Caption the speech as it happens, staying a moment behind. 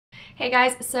Hey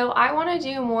guys, so I want to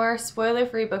do more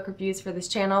spoiler-free book reviews for this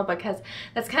channel because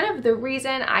that's kind of the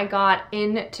reason I got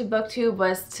into BookTube,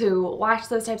 was to watch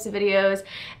those types of videos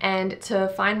and to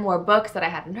find more books that I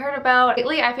hadn't heard about.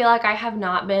 Lately, I feel like I have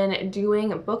not been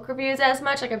doing book reviews as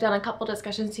much. Like, I've done a couple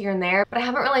discussions here and there, but I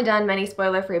haven't really done many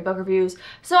spoiler-free book reviews.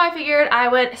 So I figured I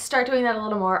would start doing that a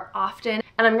little more often.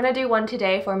 And I'm gonna do one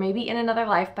today for Maybe in Another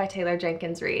Life by Taylor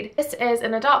Jenkins Reid. This is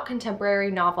an adult contemporary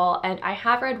novel, and I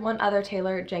have read one other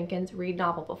Taylor Jenkins Reid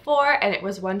novel before, and it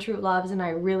was One True Loves, and I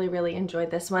really enjoyed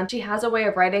this one. She has a way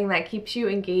of writing that keeps you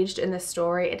engaged in the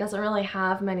story. It doesn't really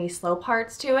have many slow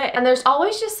parts to it, and there's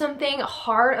always just something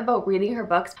hard about reading her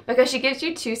books because she gives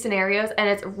you two scenarios and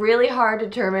it's really hard to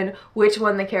determine which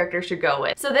one the character should go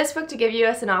with. So this book, to give you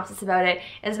a synopsis about it,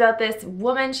 is about this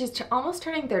woman. She's almost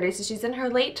turning 30, so she's in her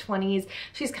late 20s.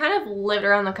 She's kind of lived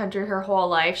around the country her whole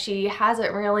life. She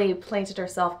hasn't really planted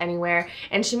herself anywhere,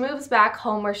 and she moves back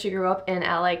home where she grew up in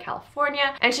LA,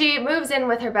 California, and she moves in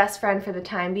with her best friend for the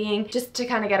time being, just to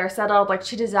kind of get her settled. Like,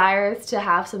 she desires to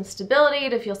have some stability,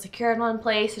 to feel secure in one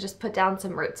place, to just put down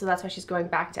some roots. So that's why she's going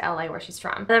back to LA, where she's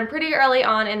from. And then pretty early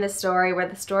on in the story, where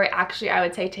the story actually, I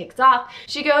would say, takes off,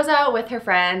 she goes out with her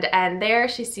friend, and there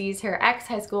she sees her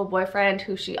ex-high school boyfriend,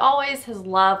 who she always has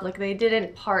loved. Like, they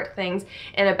didn't part things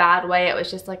in a bad way. It was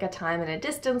just like a time and a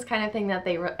distance kind of thing that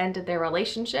they ended their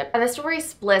relationship. And the story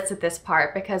splits at this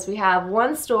part because we have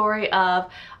one story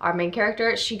of our main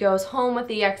character. She goes home with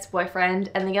the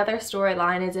ex-boyfriend, and the other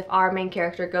storyline is if our main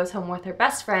character goes home with her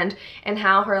best friend, and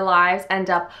how her lives end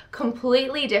up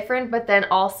completely different but then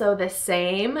also the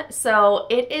same. So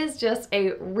it is just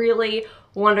a really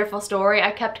wonderful story.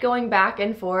 I kept going back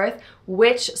and forth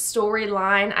which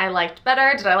storyline I liked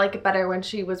better. Did I like it better when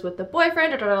she was with the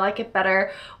boyfriend, or did I like it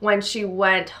better when she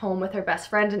went home with her best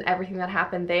friend and everything that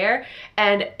happened there?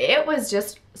 And it was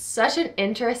just such an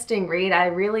interesting read. I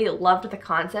really loved the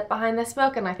concept behind this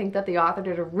book, and I think that the author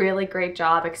did a really great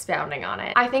job expounding on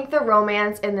it. I think the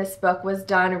romance in this book was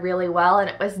done really well, and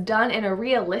it was done in a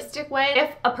realistic way.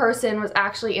 If a person was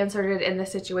actually inserted in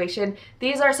this situation,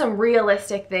 these are some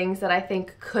realistic things that I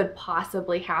think could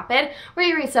possibly happen. Where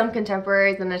you read some contemporaries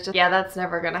and it's just, yeah, that's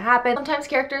never gonna happen. Sometimes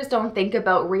characters don't think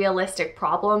about realistic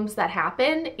problems that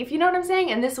happen, if you know what I'm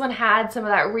saying, and this one had some of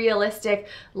that realistic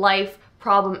life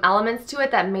problem elements to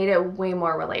it that made it way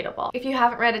more relatable. If you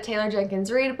haven't read a Taylor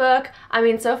Jenkins Reid book, I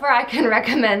mean, so far I can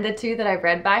recommend the two that I've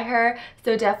read by her,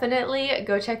 so definitely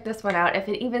go check this one out if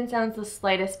it even sounds the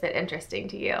slightest bit interesting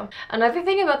to you. Another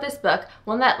thing about this book,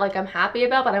 one that like I'm happy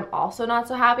about but I'm also not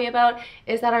so happy about,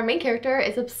 is that our main character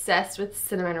is obsessed with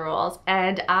cinnamon rolls,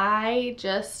 and I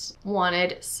just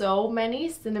wanted so many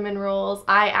cinnamon rolls.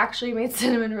 I actually made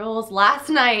cinnamon rolls last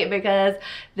night because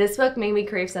this book made me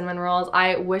crave cinnamon rolls.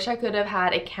 I wish I could have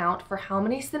had a count for how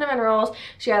many cinnamon rolls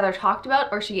she either talked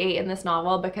about or she ate in this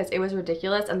novel, because it was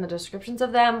ridiculous and the descriptions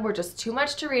of them were just too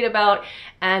much to read about,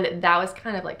 and that was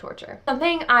kind of like torture.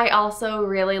 Something I also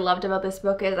really loved about this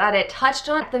book is that it touched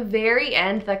on, at the very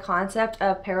end, the concept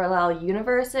of parallel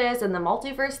universes and the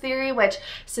multiverse theory, which,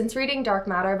 since reading Dark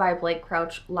Matter by Blake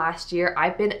Crouch last year,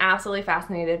 I've been absolutely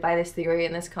fascinated by this theory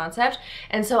and this concept.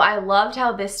 And so I loved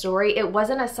how this story, it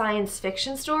wasn't a science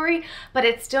fiction story, but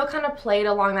it still kind of played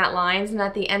along that line. And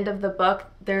at the end of the book,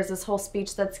 there's this whole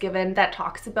speech that's given that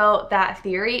talks about that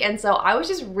theory, and so I was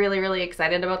just really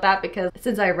excited about that, because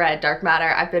since I read Dark Matter,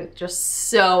 I've been just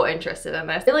so interested in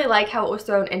this. I really like how it was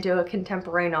thrown into a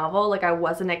contemporary novel. Like, I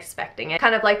wasn't expecting it.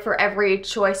 Kind of like for every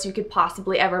choice you could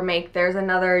possibly ever make, there's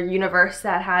another universe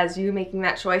that has you making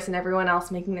that choice and everyone else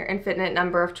making their infinite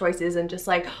number of choices, and just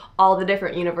like all the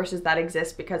different universes that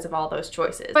exist because of all those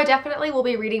choices. So I definitely will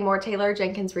be reading more Taylor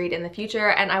Jenkins Reid in the future,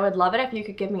 and I would love it if you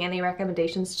could give me any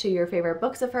recommendations to your favorite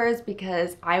books of hers,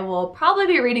 because I will probably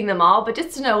be reading them all, but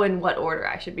just to know in what order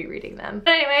I should be reading them.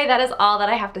 But anyway, that is all that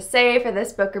I have to say for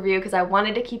this book review, because I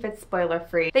wanted to keep it spoiler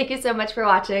free. Thank you so much for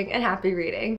watching, and happy reading.